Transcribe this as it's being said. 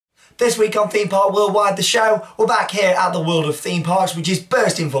This week on Theme Park Worldwide, the show, we're back here at the world of theme parks, which is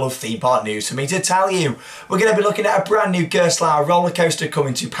bursting full of theme park news for me to tell you. We're going to be looking at a brand new Gerstlauer roller coaster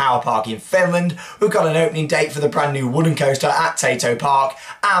coming to Power Park in Finland. We've got an opening date for the brand new wooden coaster at Taito Park,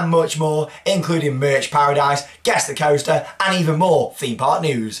 and much more, including merch paradise, guess the coaster, and even more theme park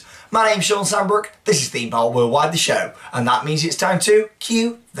news. My name's Shawn Sanbrooke, this is Theme Park Worldwide, the show, and that means it's time to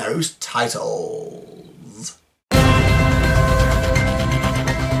cue those titles.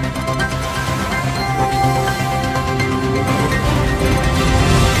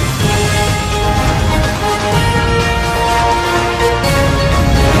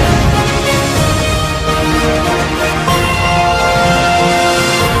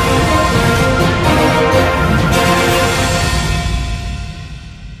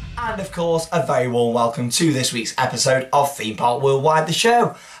 Of course, a very warm welcome to this week's episode of Theme Park Worldwide, the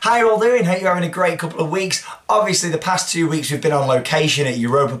show. How you all doing? Hope you're having a great couple of weeks. Obviously, the past 2 weeks we've been on location at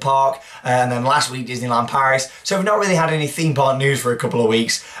Europa Park, and then last week Disneyland Paris, so we've not really had any theme park news for a couple of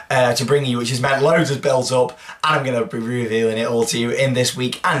weeks to bring you, which has meant loads has built up, and I'm going to be revealing it all to you in this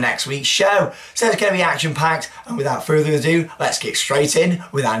week and next week's show. So it's going to be action-packed, and without further ado, let's get straight in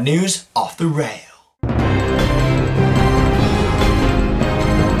with our news off the rail.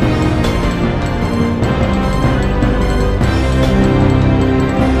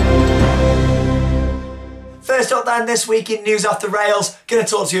 First up then, this week in News Off the Rails, going to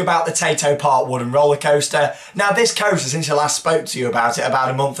talk to you about the Taito Park wooden roller coaster. Now this coaster, since I last spoke to you about it about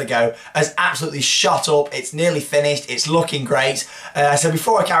a month ago, has absolutely shot up. It's nearly finished, it's looking great. So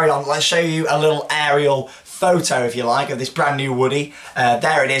before I carry on, let's show you a little aerial photo, if you like, of this brand new Woody.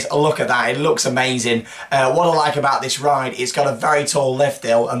 There it is, a look at that, it looks amazing. What I like about this ride, it's got a very tall lift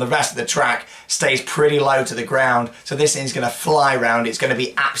hill and the rest of the track stays pretty low to the ground, so this thing's going to fly around. It's going to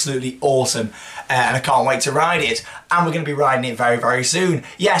be absolutely awesome, and I can't wait to ride it, and we're going to be riding it very, very we'll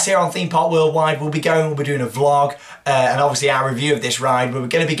Yes, here on Theme Park Worldwide we'll be doing a vlog, and obviously our review of this ride. We're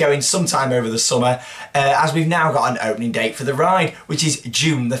going to be going sometime over the summer, as we've now got an opening date for the ride, which is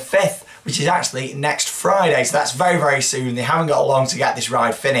June the 5th, which is actually next Friday, so that's very, very soon. They haven't got long to get this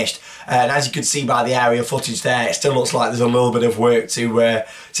ride finished, and as you can see by the aerial footage there, it still looks like there's a little bit of work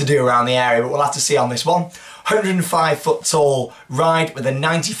to do around the area, but we'll have to see on this one. 105 foot tall ride with a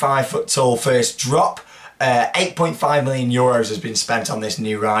 95 foot tall first drop. 8.5 million euros has been spent on this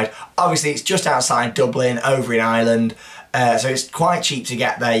new ride. Obviously it's just outside Dublin, over in Ireland, so it's quite cheap to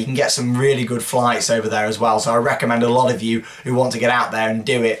get there. You can get some really good flights over there as well, so I recommend a lot of you who want to get out there and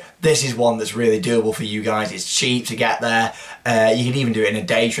do it. This is one that's really doable for you guys. It's cheap to get there. You can even do it in a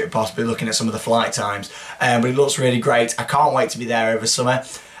day trip, possibly looking at some of the flight times, but it looks really great. I can't wait to be there over summer.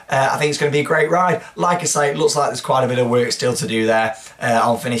 I think it's going to be a great ride. Like I say, it looks like there's quite a bit of work still to do there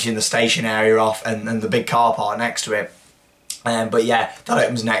on finishing the station area off and the big car park next to it. But yeah, that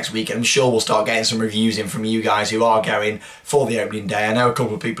opens next week, and I'm sure we'll start getting some reviews in from you guys who are going for the opening day. I know a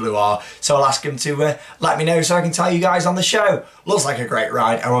couple of people who are, so I'll ask them to let me know so I can tell you guys on the show. Looks like a great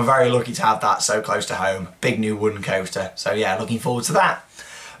ride, and we're very lucky to have that so close to home. Big new wooden coaster, so yeah, looking forward to that.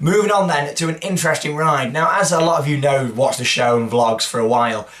 Moving on then to an interesting ride. Now, as a lot of you know, watch the show and vlogs for a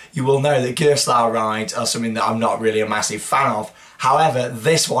while, you will know that Gerstlauer rides are something that I'm not really a massive fan of. However,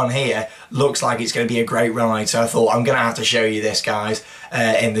 this one here looks like it's going to be a great ride, so I thought I'm going to have to show you this, guys,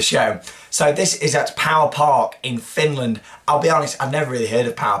 in the show. So this is at Power Park in Finland. I'll be honest, I've never really heard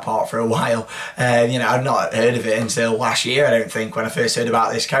of Power Park for a while. You know, I've not heard of it until last year, I don't think, when I first heard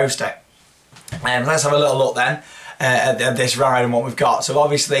about this coaster. Let's have a little look then at this ride and what we've got. So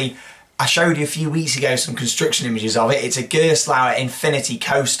obviously, I showed you a few weeks ago some construction images of it. It's a Gerstlauer Infinity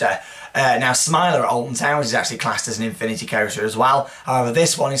coaster. Now Smiler at Alton Towers is actually classed as an Infinity coaster as well. However,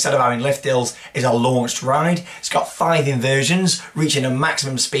 this one, instead of having lift hills, is a launched ride. It's got 5 inversions, reaching a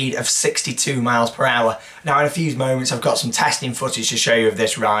maximum speed of 62 miles per hour. Now in a few moments I've got some testing footage to show you of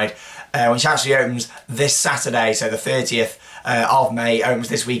this ride, which actually opens this Saturday, so the 30th of May, opens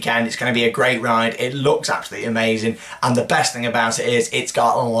this weekend. It's going to be a great ride. It looks absolutely amazing, and the best thing about it is it's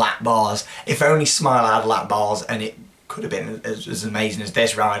got lap bars. If only Smiler had lap bars, and it could have been as amazing as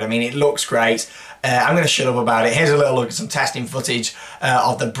this ride. I mean, it looks great. I'm going to shut up about it. Here's a little look at some testing footage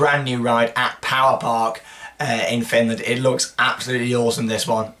of the brand new ride at Power Park in Finland. It looks absolutely awesome, this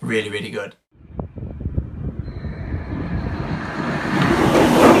one. Really, really good.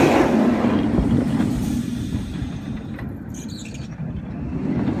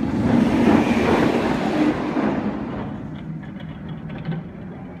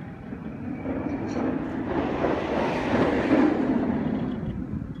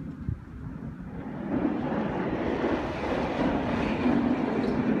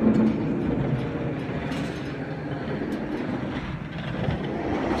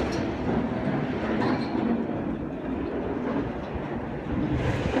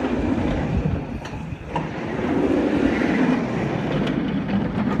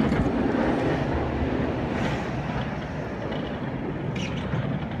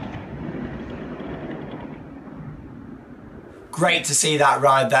 Great to see that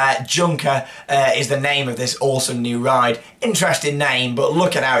ride there. Junker is the name of this awesome new ride. Interesting name, but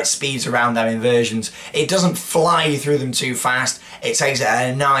look at how it speeds around them inversions. It doesn't fly you through them too fast. It takes it at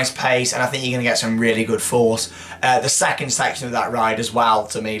a nice pace, and I think you're going to get some really good force. The second section of that ride as well,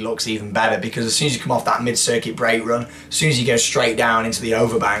 to me, looks even better, because as soon as you come off that mid-circuit brake run, as soon as you go straight down into the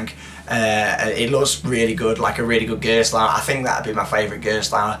overbank, it looks really good, like a really good Gerstlauer. I think that'd be my favourite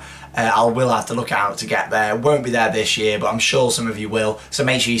Gerstlauer. I will have to look out to get there. Won't be there this year, but I'm sure some of you will. So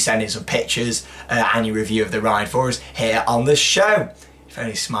make sure you send in some pictures and your review of the ride for us here on the show. If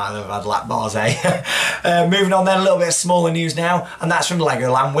only Smiley have had lap bars, eh? Moving on then, a little bit of smaller news now, and that's from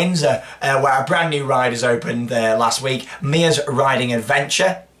Legoland Windsor, where a brand new ride has opened last week. Mia's Riding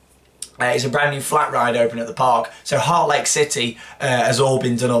Adventure. It's a brand new flat ride open at the park. So Heart Lake City has all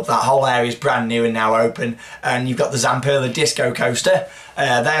been done up. That whole area is brand new and now open. And you've got the Zamperla Disco Coaster.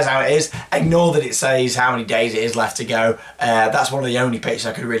 There's how it is. Ignore that it says how many days it is left to go. That's one of the only pictures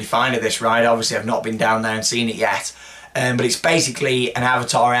I could really find of this ride. Obviously I've not been down there and seen it yet. But it's basically an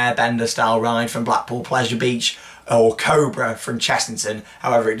Avatar Airbender style ride from Blackpool Pleasure Beach, or Cobra from Chessington.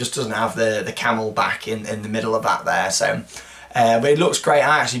 However, it just doesn't have the camel back in the middle of that there. So, but it looks great.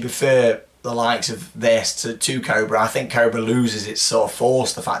 I actually prefer the likes of this to Cobra. I think Cobra loses its sort of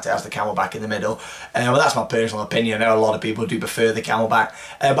force, the fact it has the camel back in the middle. Well, that's my personal opinion. I know a lot of people do prefer the camel back,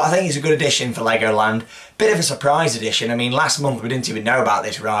 but I think it's a good addition for Legoland. Bit of a surprise addition. I mean, last month we didn't even know about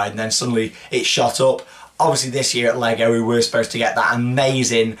this ride, and then suddenly it shot up. Obviously this year at Lego we were supposed to get that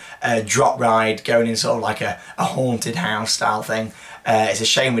amazing drop ride going in sort of like a haunted house style thing. It's a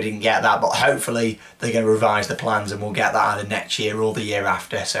shame we didn't get that, but hopefully they're going to revise the plans and we'll get that either next year or the year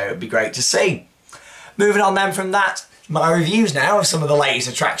after, so it'd be great to see. Moving on then from that, my reviews now of some of the latest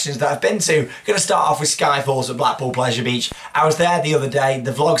attractions that I've been to. Going to start off with Skyfalls at Blackpool Pleasure Beach. I was there the other day.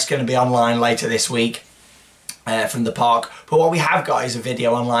 The vlog's going to be online later this week. From the park, but what we have got is a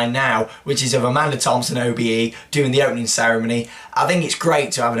video online now, which is of Amanda Thompson OBE doing the opening ceremony. I think it's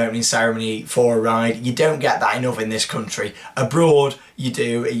great to have an opening ceremony for a ride. You don't get that enough in this country. Abroad you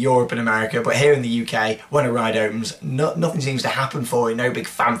do, in Europe and America, but here in the UK when a ride opens, nothing seems to happen for it. No big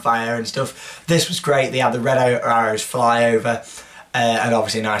fanfare and stuff. This was great. They had the red arrows fly over and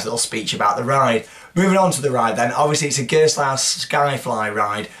obviously a nice little speech about the ride. Moving on to the ride then, obviously it's a Gerstlauer Skyfly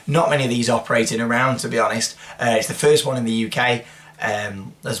ride. Not many of these operating around, to be honest. It's the first one in the UK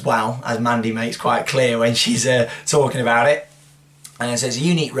as well, as Mandy makes quite clear when she's talking about it. And so it's a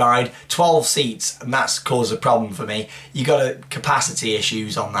unique ride, 12 seats, and that's caused a problem for me. You got capacity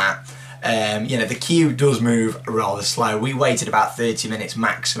issues on that. You know, the queue does move rather slow. We waited about 30 minutes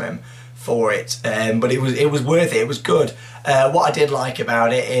maximum for it, but it was worth it. It was good. What I did like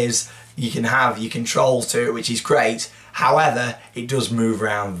about it is you can have your controls to it, which is great. However, it does move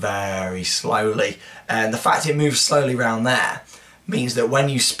around very slowly, and the fact it moves slowly around there means that when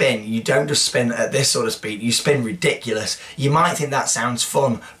you spin, you don't just spin at this sort of speed, you spin ridiculous. You might think that sounds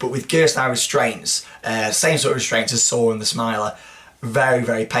fun, but with Gerstlauer restraints, same sort of restraints as Soar and the Smiler, very,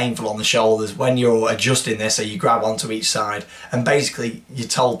 very painful on the shoulders when you're adjusting this, so you grab onto each side and basically you're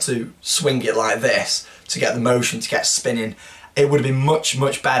told to swing it like this to get the motion, to get spinning. It would have been much,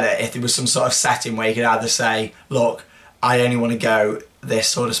 much better if there was some sort of setting where you could either say, look, I only want to go this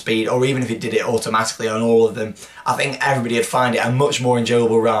sort of speed, or even if it did it automatically on all of them. I think everybody would find it a much more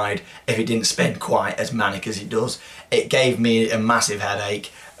enjoyable ride if it didn't spin quite as manic as it does. It gave me a massive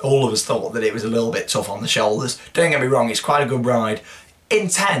headache. All of us thought that it was a little bit tough on the shoulders. Don't get me wrong, it's quite a good ride.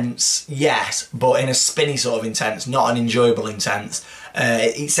 Intense, yes, but in a spinny sort of intense, not an enjoyable intense.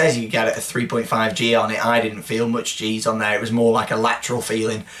 It says you get it a 3.5 G on it. I didn't feel much G's on there. It was more like a lateral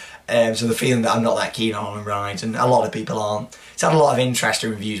feeling. So the feeling that I'm not that keen on rides, and a lot of people aren't. It's had a lot of interesting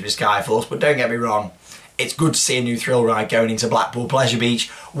reviews with Skyforce, but don't get me wrong, it's good to see a new thrill ride going into Blackpool Pleasure Beach.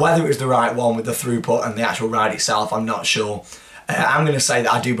 Whether it was the right one with the throughput and the actual ride itself, I'm not sure. I'm going to say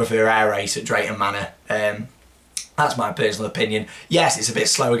that I do prefer Air Race at Drayton Manor. That's my personal opinion. Yes, it's a bit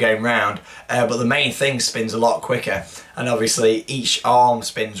slower going round, but the main thing spins a lot quicker, and obviously each arm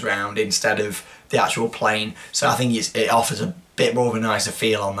spins round instead of the actual plane, so I think it offers a bit more of a nicer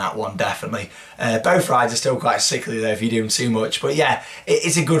feel on that one, definitely. Both rides are still quite sickly though if you're doing too much, but yeah,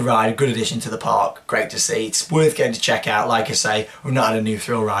 it's a good ride, a good addition to the park, great to see. It's worth going to check out. Like I say, we've not had a new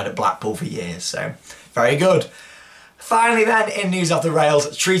thrill ride at Blackpool for years, so very good. Finally then, in news off the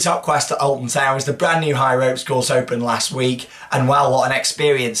rails, Treetop Quest at Alton Towers, the brand new high ropes course opened last week, and well, what an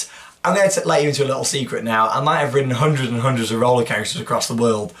experience. I'm going to let you into a little secret now. I might have ridden hundreds and hundreds of roller coasters across the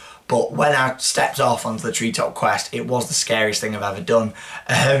world, but when I stepped off onto the Treetop Quest, it was the scariest thing I've ever done.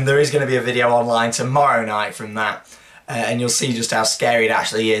 There is going to be a video online tomorrow night from that. and you'll see just how scary it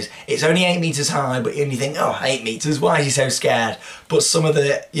actually is. It's only 8 metres high, but you only think, oh, 8 metres, why is he so scared? But some of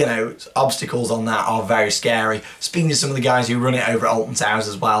the, you know, obstacles on that are very scary. Speaking to some of the guys who run it over at Alton Towers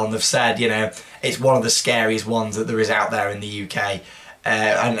as well, and they've said, you know, it's one of the scariest ones that there is out there in the UK.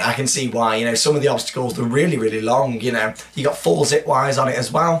 And I can see why, you know, some of the obstacles are really, really long, you know. You got 4 zip wires on it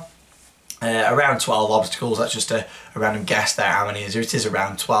as well. Around 12 obstacles, that's just a random guess there how many it is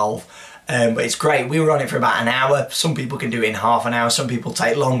around 12. But it's great. We were on it for about an hour. Some people can do it in half an hour, some people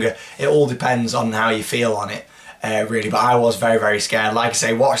take longer. It all depends on how you feel on it, really. But I was very, very scared. Like I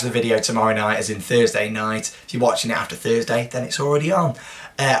say, watch the video tomorrow night, as in Thursday night. If you're watching it after Thursday, then it's already on.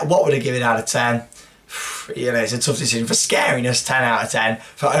 What would I give it out of 10? You know, it's a tough decision. For scariness, 10 out of 10.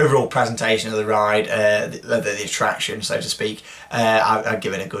 For overall presentation of the ride, the attraction, so to speak, I'd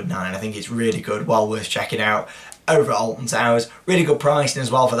give it a good 9. I think it's really good, well worth checking out. Over at Alton Towers, really good pricing as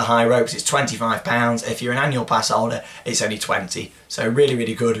well for the high ropes. It's £25. If you're an annual pass holder, it's only 20. So really,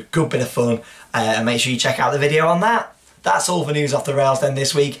 really good bit of fun. And make sure you check out the video on that. That's all for News Off the Rails then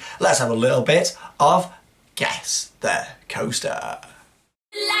this week. Let's have a little bit of Guess the Coaster.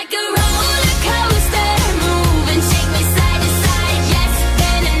 Like a roller coaster, move and shake me side to side. Yes,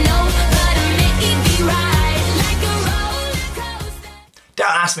 then I know, but I'm making me ride like a roller coaster.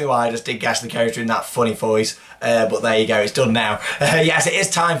 Don't ask me why I just did Guess the Coaster in that funny voice, but there you go, it's done now. Yes, it is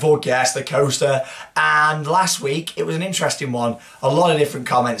time for Guess the Coaster, and last week it was an interesting one. A lot of different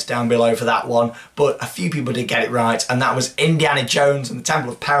comments down below for that one, but a few people did get it right, and that was Indiana Jones and the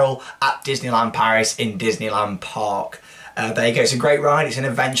Temple of Peril at Disneyland Paris in Disneyland Park. There you go, it's a great ride, it's in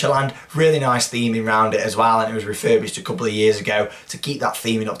Adventureland, really nice theming around it as well, and it was refurbished a couple of years ago to keep that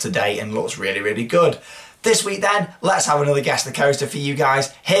theming up to date and looks really, really good. This week then, let's have another Guess the Coaster for you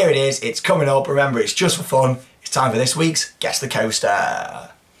guys. Here it is, it's coming up, remember it's just for fun. It's time for this week's Guess the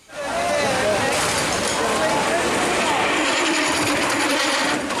Coaster.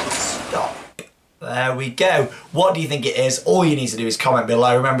 Stop. There we go. What do you think it is? All you need to do is comment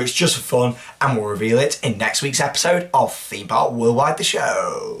below. Remember, it's just for fun, and we'll reveal it in next week's episode of Theme Park Worldwide, the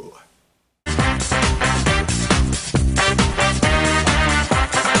show.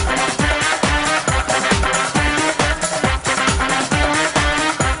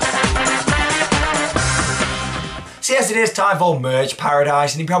 So yes, it is time for Merch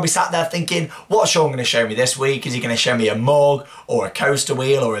Paradise, and you probably sat there thinking, what's Shawn going to show me this week? Is he going to show me a mug, or a coaster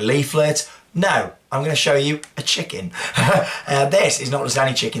wheel, or a leaflet? No, I'm going to show you a chicken. This is not just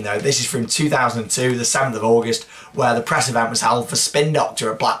any chicken though, this is from 2002, the 7th of August, where the press event was held for Spin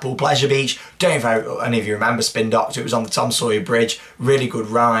Doctor at Blackpool Pleasure Beach. Don't know if any of you remember Spin Doctor, it was on the Tom Sawyer Bridge, really good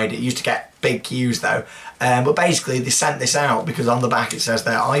ride. It used to get big queues though. But basically they sent this out because on the back it says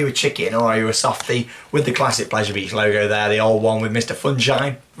there, are you a chicken or are you a softie? With the classic Pleasure Beach logo there, the old one with Mr.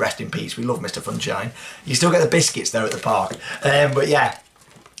 Funshine. Rest in peace, we love Mr. Funshine. You still get the biscuits though at the park. But yeah,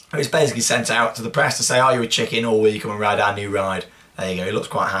 it was basically sent out to the press to say, are you a chicken or will you come and ride our new ride? There you go, he looks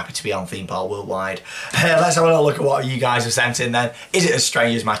quite happy to be on Theme Park Worldwide. Let's have a little look at what you guys have sent in then. Is it as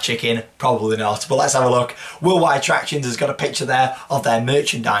strange as my chicken? Probably not, but let's have a look. Worldwide Attractions has got a picture there of their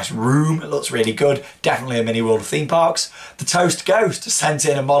merchandise room. It looks really good, definitely a mini world of theme parks. The Toast Ghost sent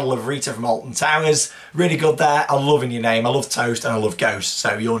in a model of Rita from Alton Towers. Really good there, I'm loving your name. I love Toast and I love Ghost,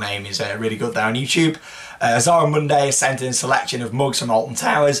 so your name is really good there on YouTube. Zara Monday has sent in a selection of mugs from Alton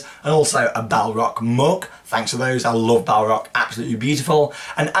Towers and also a Balrock mug. Thanks for those, I love Balrock, absolutely beautiful.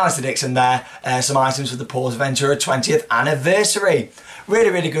 And Alistair Dixon there, some items for the Paws Ventura 20th anniversary.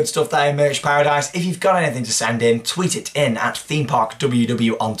 Really, really good stuff there in Merch Paradise. If you've got anything to send in, tweet it in at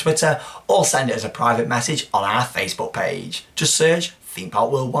ThemeParkWW on Twitter or send it as a private message on our Facebook page. Just search Theme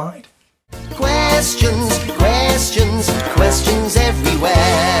Park Worldwide. Questions, questions, questions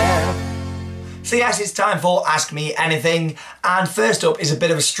everywhere. So yes, it's time for Ask Me Anything, and first up is a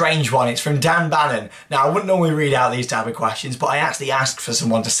bit of a strange one. It's from Dan Bannon. Now, I wouldn't normally read out these type of questions, but I actually asked for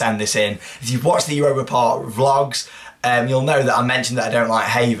someone to send this in. If you've watched the Europa Park vlogs, you'll know that I mentioned that I don't like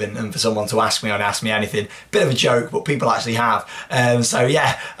Haven, and for someone to ask me on Ask Me Anything, bit of a joke, but people actually have. So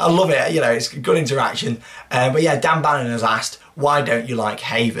yeah, I love it, you know, it's good interaction. But yeah, Dan Bannon has asked, why don't you like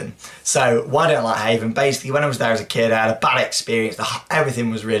Haven? So, why don't I like Haven? Basically, when I was there as a kid, I had a bad experience. Everything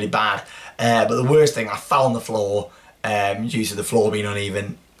was really bad. But the worst thing, I fell on the floor due to the floor being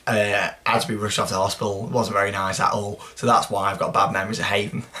uneven. I had to be rushed off to the hospital. It wasn't very nice at all. So that's why I've got bad memories of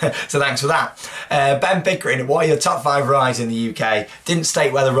Haven. So thanks for that. Ben Pickering, what are your top 5 rides in the UK? Didn't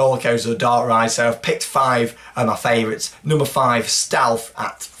state whether roller coaster or dart rides, so I've picked 5 of my favourites. Number 5, Stealth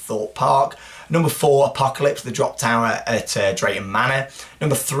at Thorpe Park. Number 4, Apocalypse, the drop tower at Drayton Manor.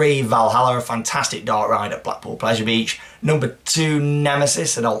 Number 3, Valhalla, a fantastic dark ride at Blackpool Pleasure Beach. Number 2,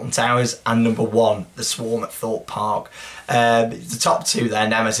 Nemesis at Alton Towers. And number 1, the Swarm at Thorpe Park. The top 2 there,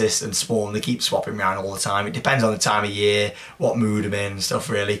 Nemesis and Swarm, they keep swapping around all the time. It depends on the time of year, what mood I'm in and stuff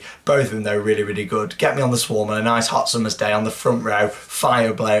really. Both of them though, really, really good. Get me on the Swarm on a nice hot summer's day on the front row,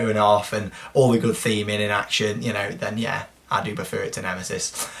 fire blowing off and all the good theming in action, you know, then yeah, I do prefer it to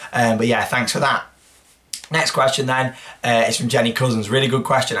Nemesis. But yeah, thanks for that. Next question then is from Jenny Cousins. Really good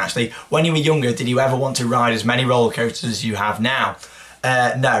question actually. When you were younger, did you ever want to ride as many roller coasters as you have now?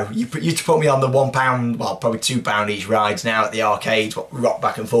 No, you used to put me on the £1, well probably £2 each rides now at the arcades, rock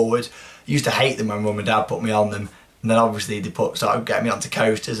back and forward. Used to hate them when mum and dad put me on them. And then obviously they started getting me onto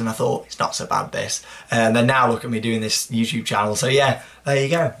coasters and I thought, it's not so bad this. And then now look at me doing this YouTube channel. So yeah, there you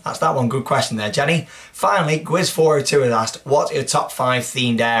go. That's that one. Good question there, Jenny. Finally, Gwiz402 has asked, what are your top 5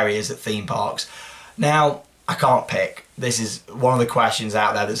 themed areas at theme parks? Now, I can't pick. This is one of the questions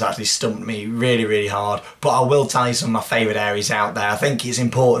out there that's actually stumped me really, really hard. But I will tell you some of my favourite areas out there. I think it's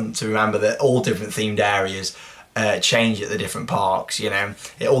important to remember that all different themed areas change at the different parks, you know.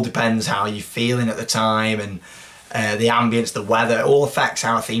 It all depends how you're feeling at the time and the ambience, the weather, it all affects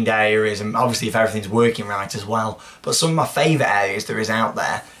how a themed area is, and obviously if everything's working right as well. But some of my favourite areas there is out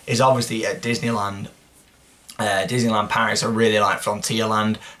there is obviously at Disneyland. Disneyland Paris, I really like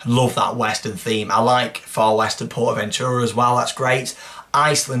Frontierland. I love that Western theme. I like Far Western Portaventura as well, that's great.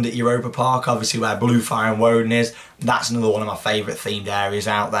 Iceland at Europa Park, obviously where Bluefire and Woden is. That's another one of my favourite themed areas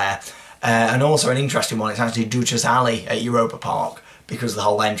out there. And also an interesting one, it's actually Duchess Alley at Europa Park, because of the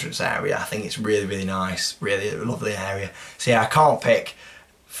whole entrance area. I think it's really, really nice, really lovely area. So yeah, I can't pick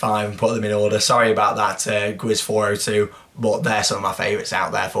 5 and put them in order. Sorry about that, Gwiz402, but they're some of my favourites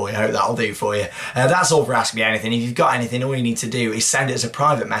out there for you. I hope that'll do for you. That's all for Ask Me Anything. If you've got anything, all you need to do is send it as a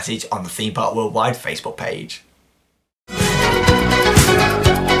private message on the Theme Park Worldwide Facebook page.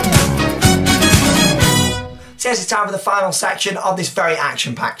 So it's time for the final section of this very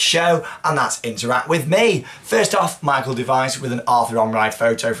action-packed show, and that's Interact With Me. First off, Michael Device with an Arthur on-ride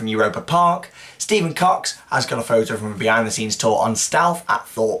photo from Europa Park. Stephen Cox has got a photo from a behind-the-scenes tour on Stealth at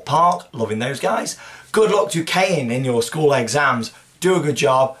Thorpe Park. Loving those guys. Good luck to Kayin in your school exams. Do a good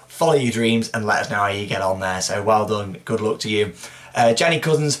job, follow your dreams, and let us know how you get on there. So well done, good luck to you. Jenny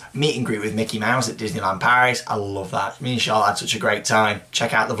Cousins, meet and greet with Mickey Mouse at Disneyland Paris. I love that. Me and Charlotte had such a great time.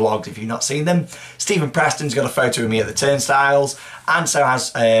 Check out the vlogs if you've not seen them. Stephen Preston's got a photo of me at the turnstiles, and so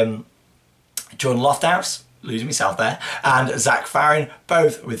has Jordan Lofthouse, losing myself there, and Zach Farron,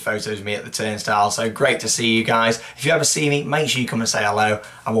 both with photos of me at the turnstile. So great to see you guys. If you ever see me, make sure you come and say hello.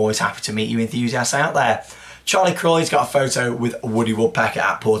 I'm always happy to meet you enthusiasts out there. Charlie Crawley's got a photo with Woody Woodpecker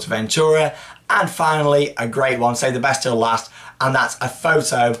at Portaventura. And finally, a great one, save the best till last, and that's a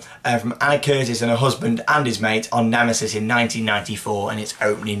photo from Anna Curtis and her husband and his mate on Nemesis in 1994 and its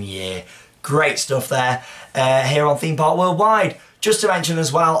opening year. Great stuff there here on Theme Park Worldwide. Just to mention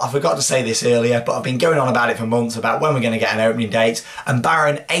as well, I forgot to say this earlier, but I've been going on about it for months about when we're going to get an opening date, and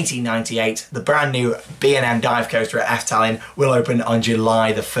Baron 1898, the brand new B&M dive coaster at F-Tallinn, will open on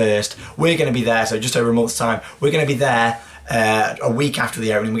July the 1st. We're going to be there, so just over a month's time, we're going to be there a week after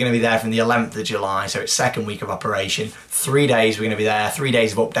the opening. We're going to be there from the 11th of July, so it's second week of operation. 3 days we're going to be there, 3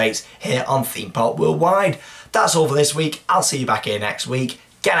 days of updates here on Theme Park Worldwide. That's all for this week. I'll see you back here next week.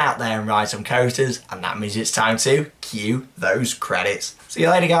 Get out there and ride some coasters, and that means it's time to cue those credits. See you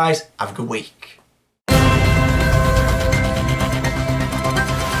later guys, have a good week.